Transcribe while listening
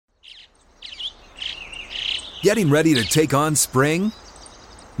Getting ready to take on spring?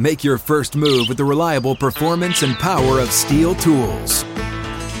 Make your first move with the reliable performance and power of Steel tools.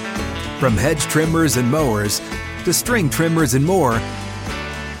 From hedge trimmers and mowers to string trimmers and more,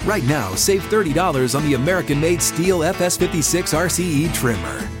 right now save $30 on the American-made Steel FS56 RCE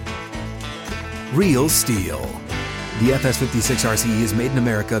trimmer. Real Steel. The FS56 RCE is made in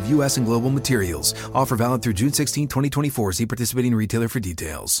America of U.S. and global materials. Offer valid through June 16, 2024. See participating retailer for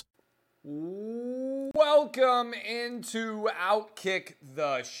details. Welcome into Outkick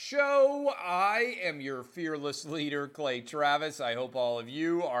the Show. I am your fearless leader, Clay Travis. I hope all of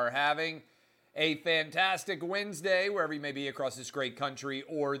you are having a fantastic Wednesday, wherever you may be across this great country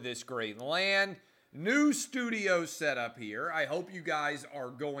or this great land. New studio setup here. I hope you guys are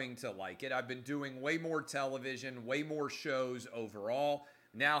going to like it. I've been doing way more television, way more shows overall.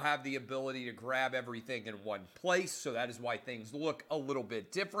 Now have the ability to grab everything in one place, so that is why things look a little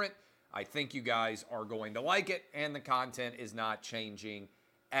bit different. I think you guys are going to like it, and the content is not changing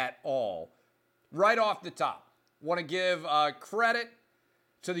at all. Right off the top, want to give credit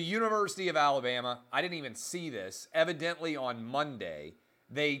to the University of Alabama. I didn't even see this. Evidently on Monday,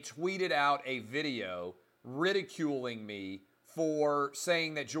 they tweeted out a video ridiculing me for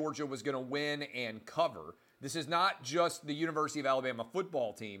saying that Georgia was going to win and cover. This is not just the University of Alabama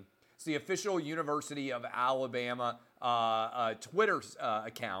football team. It's the official University of Alabama Twitter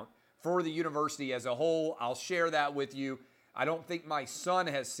account for the university as a whole. I'll share that with you. I don't think my son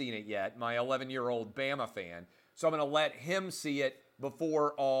has seen it yet, my 11-year-old Bama fan. So I'm going to let him see it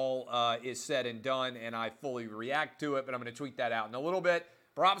before all is said and done, and I fully react to it. But I'm going to tweet that out in a little bit.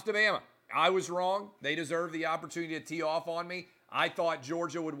 Props to Bama. I was wrong. They deserve the opportunity to tee off on me. I thought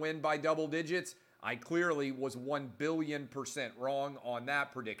Georgia would win by double digits. I clearly was 1 billion% wrong on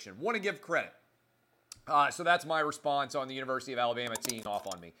that prediction. Want to give credit. So that's my response on the University of Alabama teeing off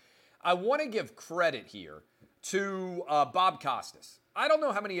on me. I want to give credit here to Bob Costas. I don't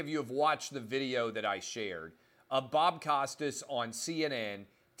know how many of you have watched the video that I shared of Bob Costas on CNN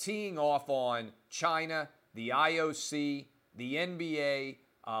teeing off on China, the IOC, the NBA,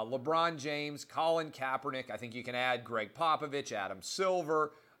 LeBron James, Colin Kaepernick. I think you can add Greg Popovich, Adam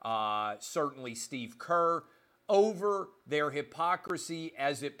Silver, certainly Steve Kerr, over their hypocrisy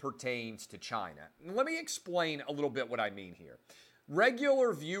as it pertains to China. Let me explain a little bit what I mean here.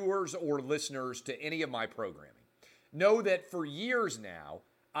 Regular viewers or listeners to any of my programming know that for years now,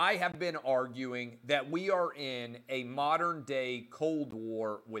 I have been arguing that we are in a modern-day Cold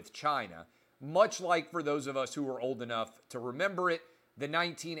War with China, much like, for those of us who are old enough to remember it, the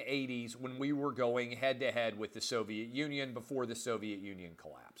 1980s when we were going head-to-head with the Soviet Union before the Soviet Union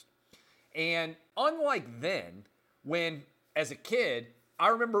collapsed. And unlike then, when, as a kid, I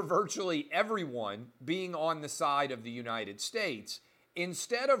remember virtually everyone being on the side of the United States,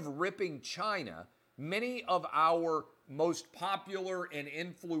 instead of ripping China, many of our most popular and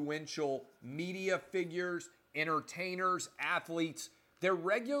influential media figures, entertainers, athletes, they're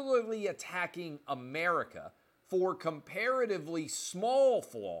regularly attacking America for comparatively small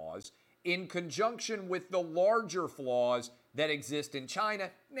flaws in conjunction with the larger flaws that exist in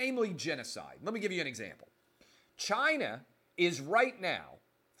China, namely genocide. Let me give you an example. China is right now,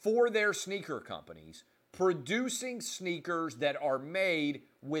 for their sneaker companies, producing sneakers that are made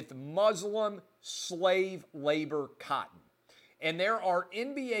with Muslim slave labor cotton. And there are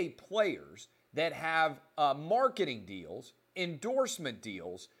NBA players that have marketing deals, endorsement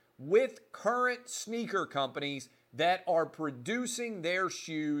deals with current sneaker companies that are producing their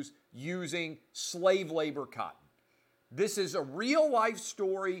shoes using slave labor cotton. This is a real life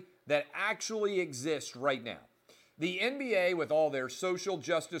story that actually exists right now. The NBA, with all their social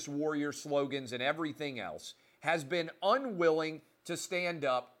justice warrior slogans and everything else, has been unwilling to stand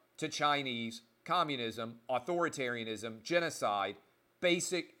up to Chinese communism, authoritarianism, genocide,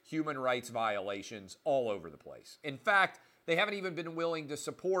 basic human rights violations all over the place. In fact, they haven't even been willing to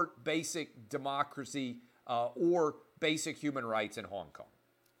support basic democracy or basic human rights in Hong Kong.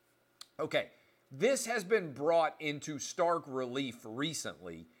 Okay, this has been brought into stark relief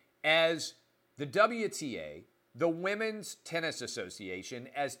recently as the WTA, the Women's Tennis Association,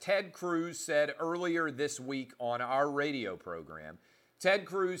 as Ted Cruz said earlier this week on our radio program, Ted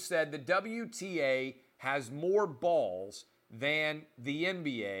Cruz said the WTA has more balls than the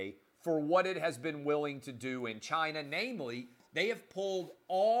NBA for what it has been willing to do in China. Namely, they have pulled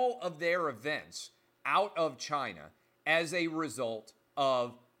all of their events out of China as a result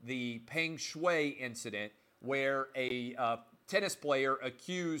of the Peng Shuai incident, where a tennis player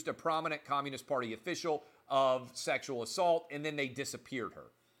accused a prominent Communist Party official of sexual assault, and then they disappeared her.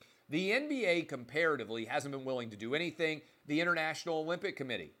 The NBA, comparatively, hasn't been willing to do anything. The International Olympic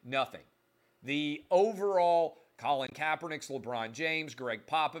Committee, nothing. the overall Colin Kaepernick's, LeBron James, Greg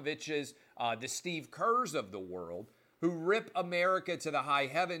Popovich's, the Steve Kerrs of the world, who rip America to the high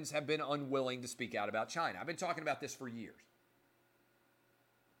heavens, have been unwilling to speak out about China. I've been talking about this for years.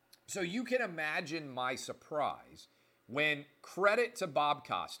 So you can imagine my surprise when, credit to Bob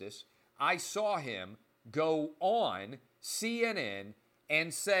Costas, I saw him go on CNN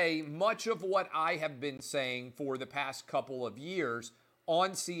and say much of what I have been saying for the past couple of years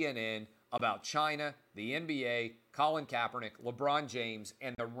on CNN about China, the NBA, Colin Kaepernick, LeBron James,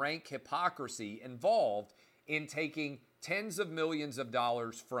 and the rank hypocrisy involved in taking tens of millions of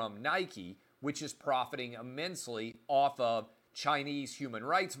dollars from Nike, which is profiting immensely off of Chinese human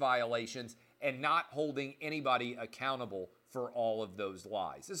rights violations, and not holding anybody accountable for all of those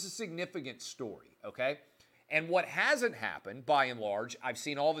lies. This is a significant story, okay? And what hasn't happened, by and large, I've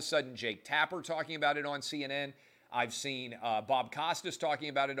seen all of a sudden Jake Tapper talking about it on CNN. I've seen Bob Costas talking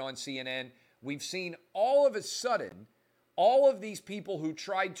about it on CNN. We've seen all of a sudden all of these people who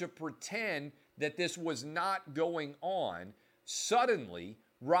tried to pretend that this was not going on suddenly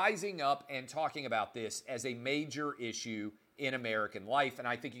rising up and talking about this as a major issue in American life. And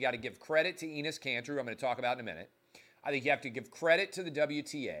I think you got to give credit to Enes Kanter, who I'm going to talk about in a minute. I think you have to give credit to the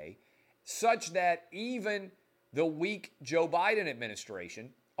WTA, such that even the weak Joe Biden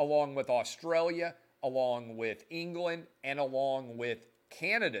administration, along with Australia, along with England, and along with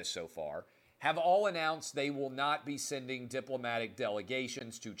Canada so far, have all announced they will not be sending diplomatic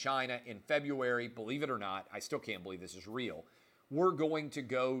delegations to China in February. Believe it or not, I still can't believe this is real. We're going to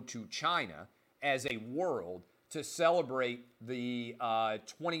go to China as a world to celebrate the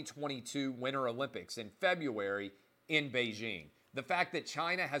 2022 Winter Olympics in February in Beijing. The fact that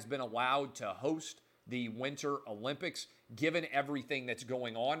China has been allowed to host the Winter Olympics, given everything that's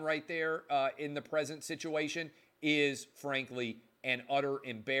going on right there in the present situation, is frankly an utter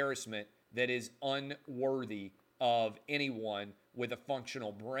embarrassment that is unworthy of anyone with a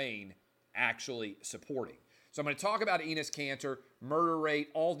functional brain actually supporting. So I'm going to talk about Enes Kanter, murder rate,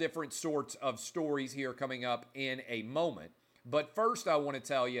 all different sorts of stories here coming up in a moment. But first, I want to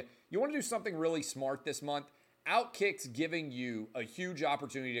tell you, you want to do something really smart this month? Outkick's giving you a huge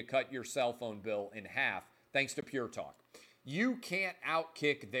opportunity to cut your cell phone bill in half thanks to Pure Talk. You can't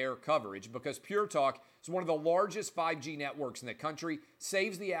outkick their coverage because Pure Talk is one of the largest 5G networks in the country,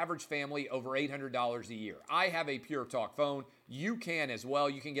 saves the average family over $800 a year. I have a Pure Talk phone. You can as well.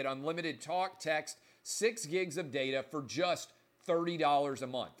 You can get unlimited talk, text, 6 gigs of data for just $30 a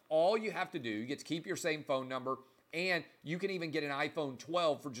month. All you have to do, you get to keep your same phone number, and you can even get an iPhone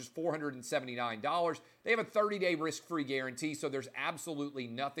 12 for just $479. They have a 30-day risk-free guarantee, so there's absolutely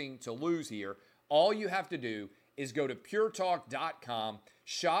nothing to lose here. All you have to do is go to puretalk.com,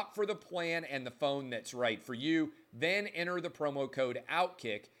 shop for the plan and the phone that's right for you, then enter the promo code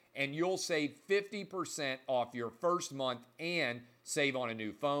OUTKICK, and you'll save 50% off your first month and save on a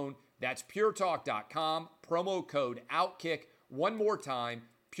new phone. That's puretalk.com, promo code OUTKICK. One more time,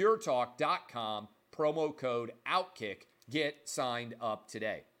 puretalk.com, promo code OUTKICK. Get signed up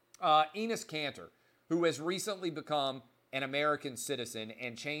today. Enes Kanter, who has recently become an American citizen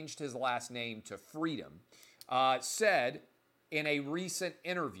and changed his last name to Freedom, said in a recent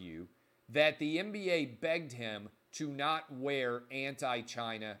interview that the NBA begged him to not wear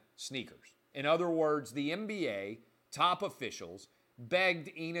anti-China sneakers. In other words, the NBA top officials begged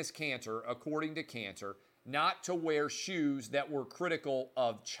Enes Kanter, according to Kanter, not to wear shoes that were critical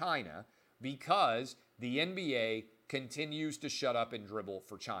of China because the NBA continues to shut up and dribble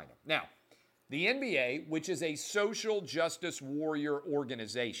for China. Now, the NBA, which is a social justice warrior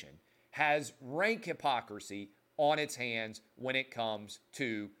organization, has rank hypocrisy on its hands when it comes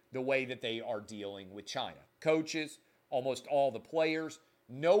to the way that they are dealing with China. Coaches, almost all the players,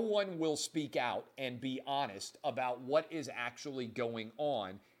 no one will speak out and be honest about what is actually going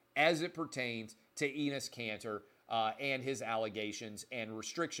on as it pertains to Enes Kanter and his allegations and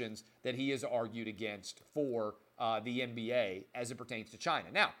restrictions that he has argued against for the NBA as it pertains to China.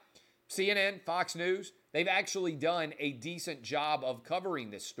 Now, CNN, Fox News, they've actually done a decent job of covering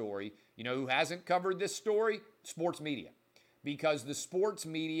this story. You know who hasn't covered this story? Sports media. Because the sports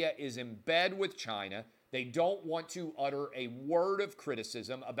media is in bed with China. They don't want to utter a word of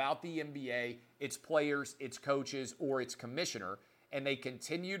criticism about the NBA, its players, its coaches, or its commissioner, and they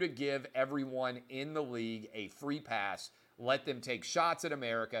continue to give everyone in the league a free pass. Let them take shots at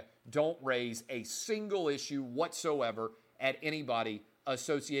America. Don't raise a single issue whatsoever at anybody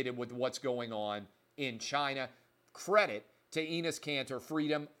associated with what's going on in China. Credit to Enes Kanter,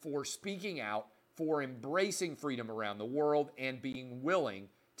 Freedom, for speaking out, for embracing freedom around the world, and being willing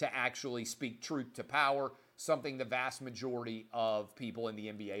to actually speak truth to power something the vast majority of people in the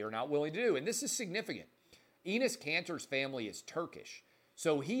NBA are not willing to do. And this is significant. Enes Kanter's family is Turkish,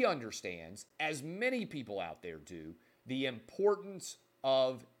 so he understands, as many people out there do, the importance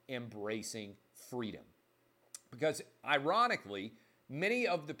of embracing freedom. Because ironically, many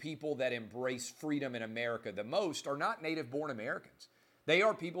of the people that embrace freedom in America the most are not native-born Americans. They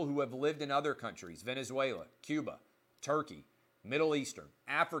are people who have lived in other countries, Venezuela, Cuba, Turkey, Middle Eastern,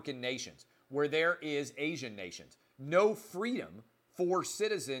 African nations, where there is Asian nations. No freedom for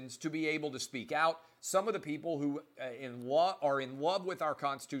citizens to be able to speak out. Some of the people who are in love with our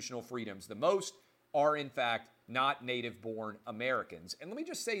constitutional freedoms the most are, in fact, not native-born Americans. And let me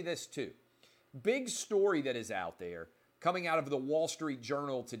just say this, too. Big story that is out there coming out of the Wall Street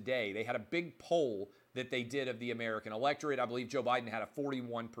Journal today. They had a big poll that they did of the American electorate. I believe Joe Biden had a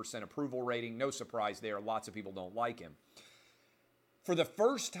 41% approval rating. No surprise there. Lots of people don't like him. For the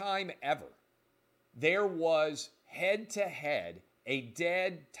first time ever, there was head-to-head a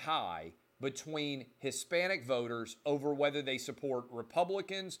dead tie between Hispanic voters over whether they support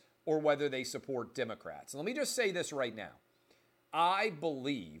Republicans or whether they support Democrats. And let me just say this right now. I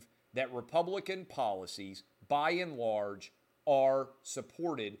believe that Republican policies, by and large, are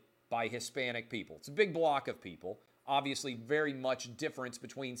supported by Hispanic people. It's a big block of people. Obviously, very much difference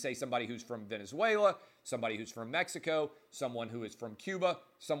between, say, somebody who's from Venezuela, somebody who's from Mexico, someone who is from Cuba,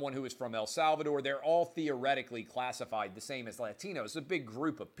 someone who is from El Salvador. They're all theoretically classified the same as Latinos. It's a big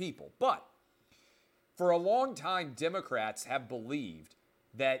group of people. But for a long time, Democrats have believed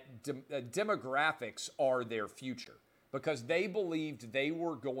that demographics are their future because they believed they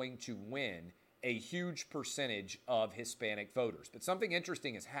were going to win a huge percentage of Hispanic voters. But something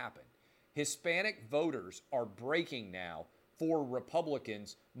interesting has happened. Hispanic voters are breaking now for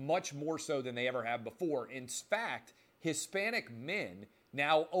Republicans much more so than they ever have before. In fact, Hispanic men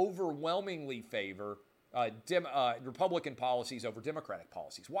now overwhelmingly favor Republican policies over Democratic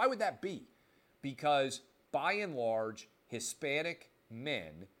policies. Why would that be? Because by and large, Hispanic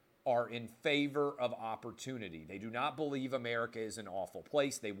men are in favor of opportunity. They do not believe America is an awful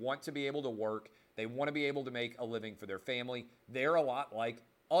place. They want to be able to work. They want to be able to make a living for their family. They're a lot like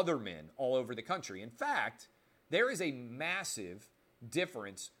other men all over the country. In fact, there is a massive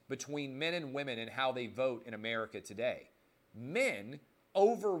difference between men and women in how they vote in America today. Men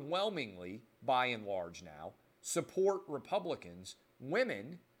overwhelmingly, by and large now, support Republicans.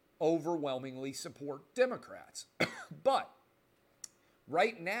 Women overwhelmingly support Democrats. But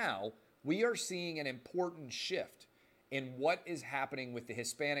right now, we are seeing an important shift in what is happening with the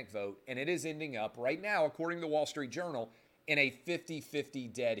Hispanic vote, and it is ending up right now, according to the Wall Street Journal, in a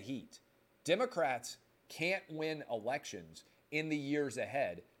 50-50 dead heat. Democrats can't win elections in the years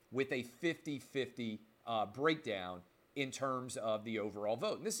ahead with a 50-50 breakdown in terms of the overall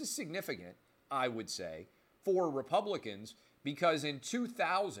vote. And this is significant, I would say, for Republicans because in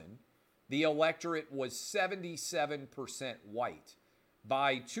 2000, the electorate was 77% white.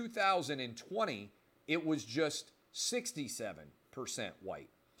 By 2020, it was just 67% white.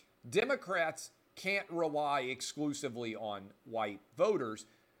 Democrats can't rely exclusively on white voters.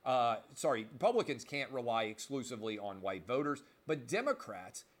 Republicans can't rely exclusively on white voters, but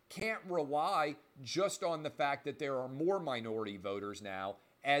Democrats can't rely just on the fact that there are more minority voters now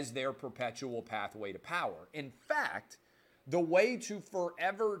as their perpetual pathway to power. In fact, the way to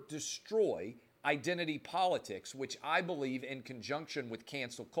forever destroy identity politics, which I believe in conjunction with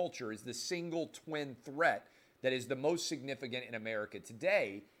cancel culture is the single twin threat that is the most significant in America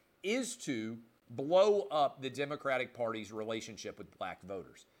today, is to blow up the Democratic Party's relationship with black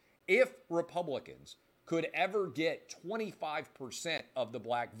voters. If Republicans could ever get 25% of the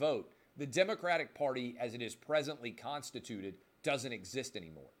black vote, the Democratic Party as it is presently constituted doesn't exist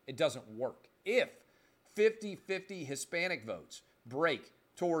anymore. It doesn't work. If 50-50 Hispanic votes break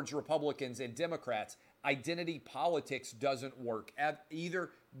towards Republicans and Democrats, identity politics doesn't work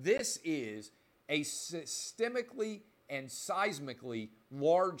either. This is a systemically and seismically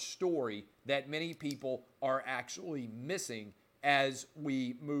large story that many people are actually missing as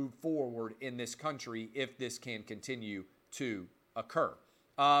we move forward in this country if this can continue to occur.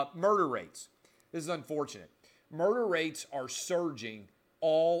 Murder rates. This is unfortunate. Murder rates are surging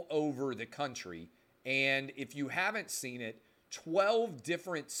all over the country. And if you haven't seen it, 12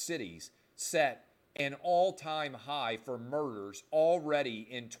 different cities set an all-time high for murders already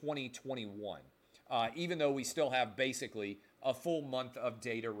in 2021, even though we still have basically a full month of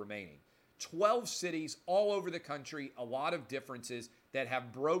data remaining. 12 cities all over the country, a lot of differences that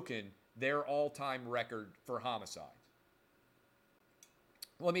have broken their all-time record for homicides.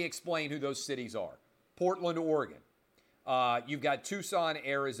 Let me explain who those cities are. Portland, Oregon. You've got Tucson,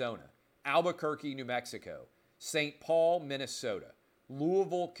 Arizona. Albuquerque, New Mexico. St. Paul, Minnesota,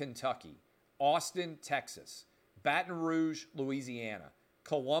 Louisville, Kentucky, Austin, Texas, Baton Rouge, Louisiana,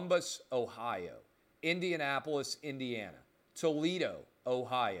 Columbus, Ohio, Indianapolis, Indiana, Toledo,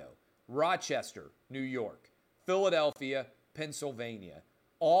 Ohio, Rochester, New York, Philadelphia, Pennsylvania.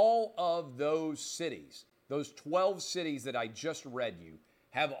 All of those cities, those 12 cities that I just read you,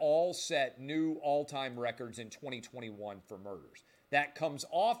 have all set new all-time records in 2021 for murders. That comes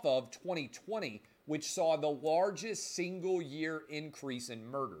off of 2020, which saw the largest single-year increase in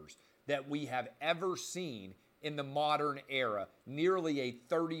murders that we have ever seen in the modern era, nearly a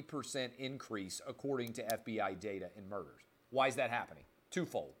 30% increase according to FBI data in murders. Why is that happening?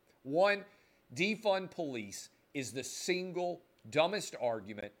 Twofold. One, defund police is the single dumbest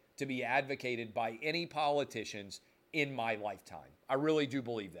argument to be advocated by any politicians in my lifetime. I really do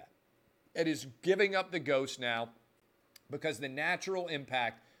believe that. It is giving up the ghost now because the natural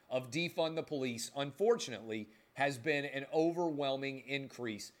impact of defund the police, unfortunately, has been an overwhelming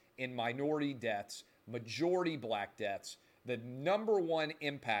increase in minority deaths, majority black deaths. The number one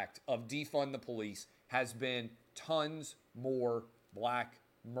impact of defund the police has been tons more black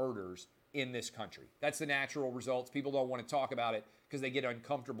murders in this country. That's the natural results. People don't want to talk about it because they get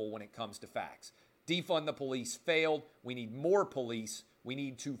uncomfortable when it comes to facts. Defund the police failed. We need more police. We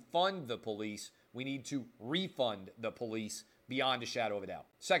need to fund the police. We need to refund the police beyond a shadow of a doubt.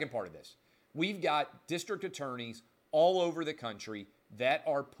 Second part of this, we've got district attorneys all over the country that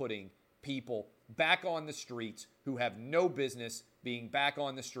are putting people back on the streets who have no business being back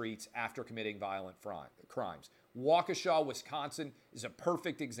on the streets after committing violent crimes. Waukesha, Wisconsin is a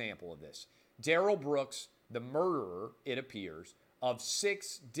perfect example of this. Darrell Brooks, the murderer, it appears, of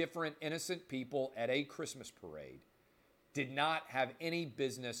 6 different innocent people at a Christmas parade, did not have any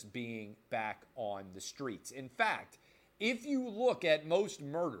business being back on the streets. In fact, if you look at most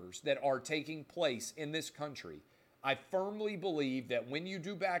murders that are taking place in this country, I firmly believe that when you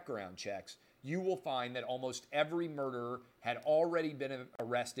do background checks, you will find that almost every murderer had already been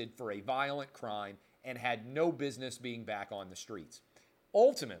arrested for a violent crime and had no business being back on the streets.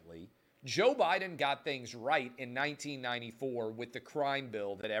 Ultimately, Joe Biden got things right in 1994 with the crime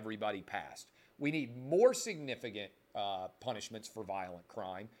bill that everybody passed. We need more significant punishments for violent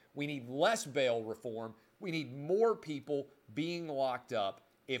crime. We need less bail reform. We need more people being locked up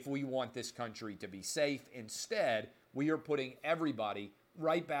if we want this country to be safe. Instead, we are putting everybody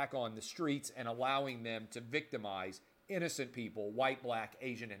right back on the streets and allowing them to victimize innocent people, white, black,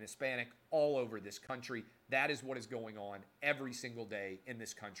 Asian, and Hispanic, all over this country. That is what is going on every single day in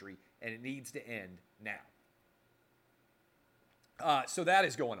this country, and it needs to end now. So that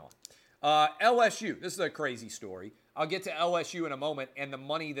is going on. LSU, this is a crazy story. I'll get to LSU in a moment and the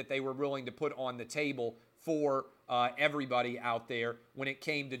money that they were willing to put on the table for everybody out there when it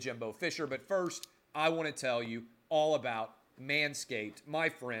came to Jimbo Fisher. But first, I want to tell you all about Manscaped. My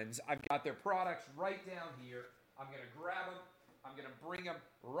friends, I've got their products right down here. I'm going to grab them. I'm going to bring them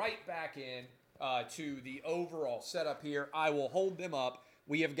right back in to the overall setup here. I will hold them up.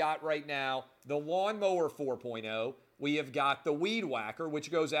 We have got right now the Lawnmower 4.0. We have got the Weed Whacker,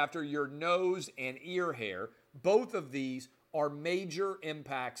 which goes after your nose and ear hair. Both of these are major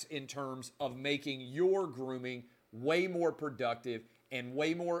impacts in terms of making your grooming way more productive and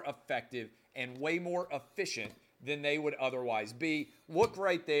way more effective and way more efficient than they would otherwise be. Look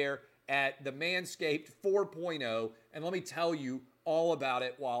right there at the Manscaped 4.0, and let me tell you all about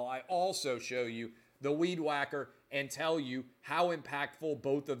it while I also show you the Weed Whacker and tell you how impactful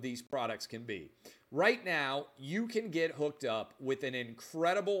both of these products can be. Right now, you can get hooked up with an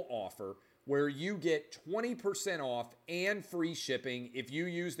incredible offer where you get 20% off and free shipping if you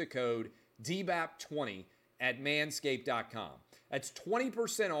use the code DBAP20 at manscaped.com. That's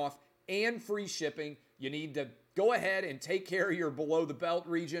 20% off and free shipping. You need to go ahead and take care of your below the belt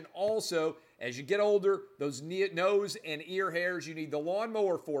region. Also, as you get older, those nose and ear hairs, you need the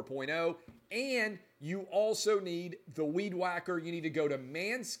Lawnmower 4.0, and you also need the Weed Whacker. You need to go to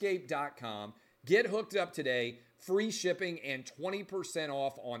manscaped.com, get hooked up today, free shipping and 20%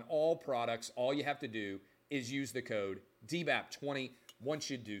 off on all products. All you have to do is use the code DBAP20. Once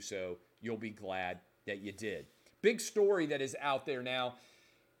you do so, you'll be glad that you did. Big story that is out there now.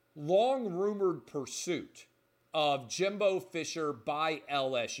 Long rumored pursuit of Jimbo Fisher by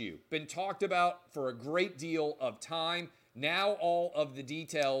LSU. Been talked about for a great deal of time. Now all of the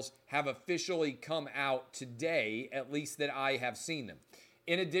details have officially come out today, at least that I have seen them.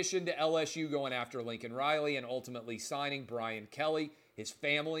 In addition to LSU going after Lincoln Riley and ultimately signing Brian Kelly, his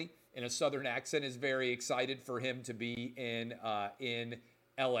family, in a Southern accent, is very excited for him to be in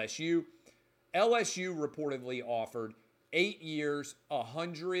LSU. LSU reportedly offered 8 years,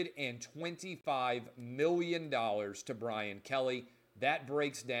 $125 million to Brian Kelly. That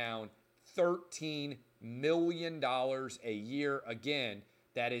breaks down $13 million a year. Again,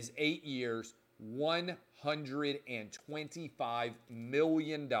 that is 8 years, $125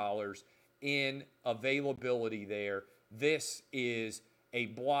 million in availability there. This is a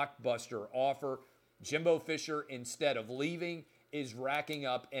blockbuster offer. Jimbo Fisher, instead of leaving, is racking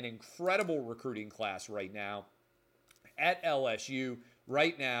up an incredible recruiting class right now at LSU.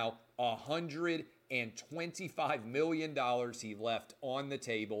 Right now, $125 million he left on the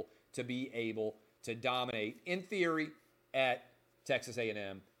table to be able to dominate, in theory, at Texas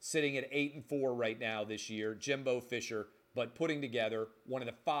A&M, sitting at 8-4 right now this year. Jimbo Fisher, but putting together one of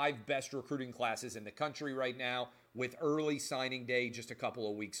the 5 best recruiting classes in the country right now, with early signing day just a couple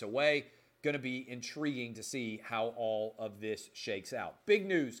of weeks away. Going to be intriguing to see how all of this shakes out. Big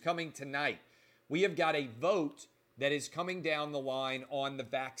news coming tonight. We have got a vote that is coming down the line on the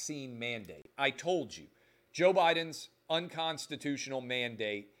vaccine mandate. I told you, Joe Biden's unconstitutional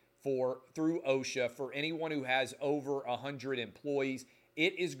mandate through OSHA for anyone who has over 100 employees,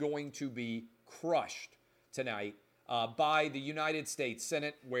 it is going to be crushed tonight by the United States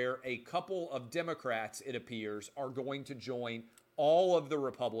Senate, where a couple of Democrats, it appears, are going to join all of the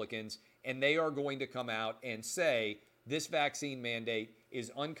Republicans, and they are going to come out and say this vaccine mandate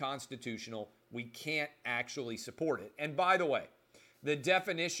is unconstitutional. We can't actually support it. And by the way, the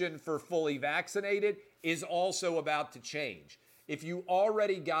definition for fully vaccinated is also about to change. If you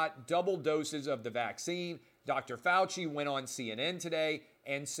already got double doses of the vaccine, Dr. Fauci went on CNN today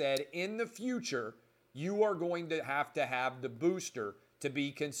and said in the future, you are going to have the booster to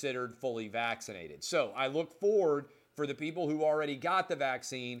be considered fully vaccinated. So I look forward for the people who already got the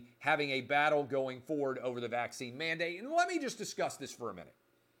vaccine having a battle going forward over the vaccine mandate. And let me just discuss this for a minute.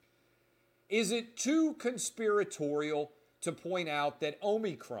 Is it too conspiratorial to point out that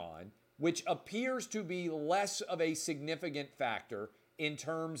Omicron, which appears to be less of a significant factor in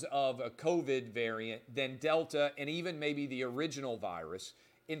terms of a COVID variant than Delta and even maybe the original virus,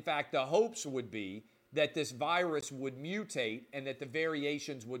 in fact, the hopes would be that this virus would mutate and that the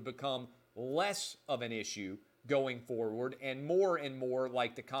variations would become less of an issue going forward and more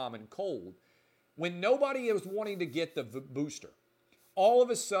like the common cold. When nobody is wanting to get the booster, all of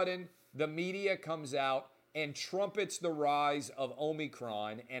a sudden the media comes out and trumpets the rise of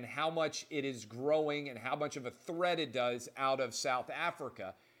Omicron and how much it is growing and how much of a threat it does out of South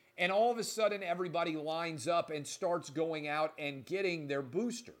Africa. And all of a sudden everybody lines up and starts going out and getting their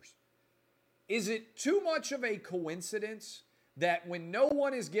boosters. Is it too much of a coincidence that when no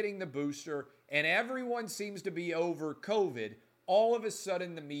one is getting the booster and everyone seems to be over COVID, all of a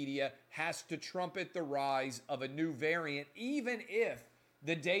sudden the media has to trumpet the rise of a new variant, even if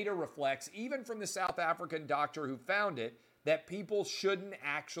the data reflects, even from the South African doctor who found it, that people shouldn't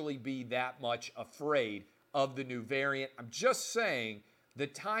actually be that much afraid of the new variant? I'm just saying the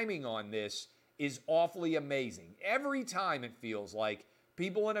timing on this is awfully amazing. Every time it feels like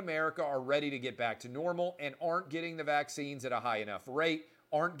people in America are ready to get back to normal and aren't getting the vaccines at a high enough rate,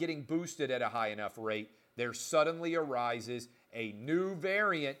 aren't getting boosted at a high enough rate, there suddenly arises a new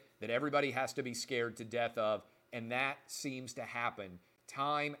variant that everybody has to be scared to death of, and that seems to happen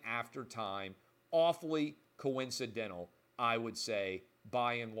time after time. Awfully coincidental, I would say,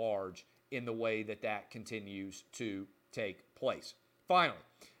 by and large, in the way that continues to take place. Finally,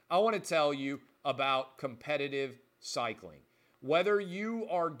 I want to tell you about Competitive Cycling. Whether you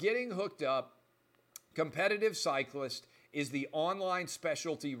are getting hooked up, Competitive Cyclist is the online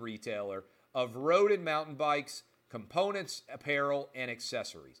specialty retailer of road and mountain bikes, components, apparel, and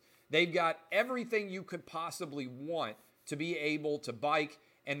accessories. They've got everything you could possibly want to be able to bike,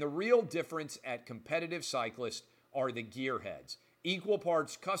 and the real difference at Competitive Cyclist are the gearheads. Equal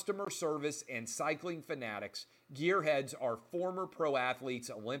parts customer service and cycling fanatics, gearheads are former pro athletes,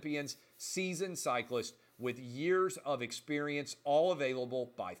 Olympians, seasoned cyclists with years of experience, all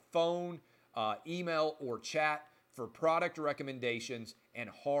available by phone, email, or chat for product recommendations and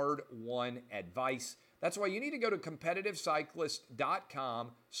hard-won advice. That's why you need to go to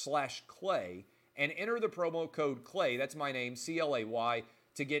competitivecyclist.com/clay and enter the promo code CLAY, that's my name, CLAY,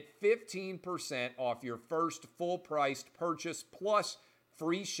 to get 15% off your first full-priced purchase plus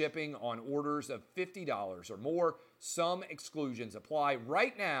free shipping on orders of $50 or more. Some exclusions apply.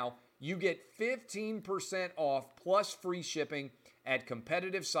 Right now, you get 15% off plus free shipping at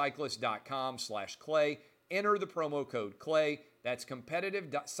competitivecyclist.com/clay. Enter the promo code CLAY. That's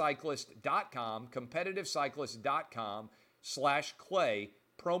competitivecyclist.com, competitivecyclist.com/clay,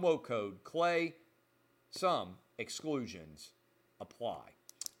 promo code CLAY. Some exclusions apply.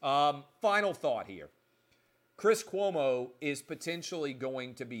 Final thought here. Chris Cuomo is potentially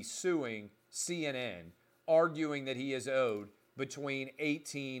going to be suing CNN, arguing that he is owed between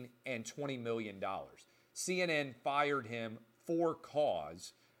 $18 and $20 million. CNN fired him for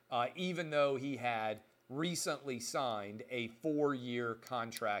cause, even though he had recently signed a 4-year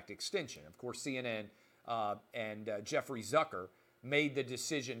contract extension. Of course, CNN and Jeffrey Zucker made the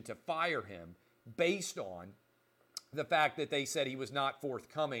decision to fire him based on the fact that they said he was not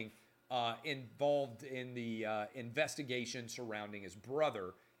forthcoming, involved in the investigation surrounding his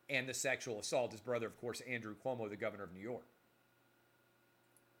brother and the sexual assault. His brother, of course, Andrew Cuomo, the governor of New York.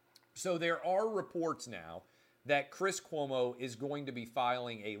 So there are reports now that Chris Cuomo is going to be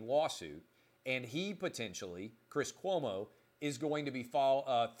filing a lawsuit, and he potentially, Chris Cuomo, is going to be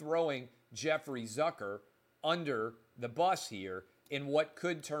throwing Jeffrey Zucker under the bus here in what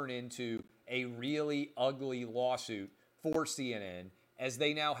could turn into a really ugly lawsuit for CNN, as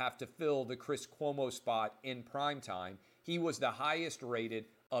they now have to fill the Chris Cuomo spot in primetime. He was the highest rated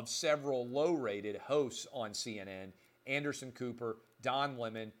of several low-rated hosts on CNN, Anderson Cooper, Don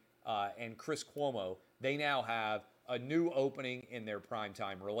Lemon, and Chris Cuomo. They now have a new opening in their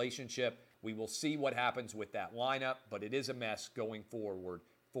primetime relationship. We will see what happens with that lineup, but it is a mess going forward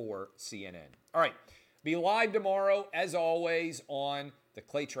for CNN. All right, be live tomorrow, as always, on the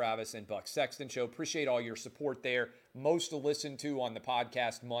Clay Travis and Buck Sexton Show. Appreciate all your support there. Most to listen to on the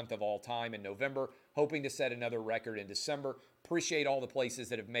podcast month of all time in November. Hoping to set another record in December. Appreciate all the places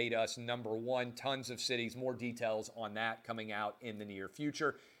that have made us number one. Tons of cities. More details on that coming out in the near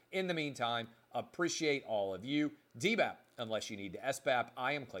future. In the meantime, appreciate all of you. DBAP, unless you need to SBAP.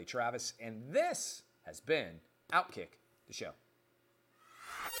 I am Clay Travis, and this has been Outkick the Show.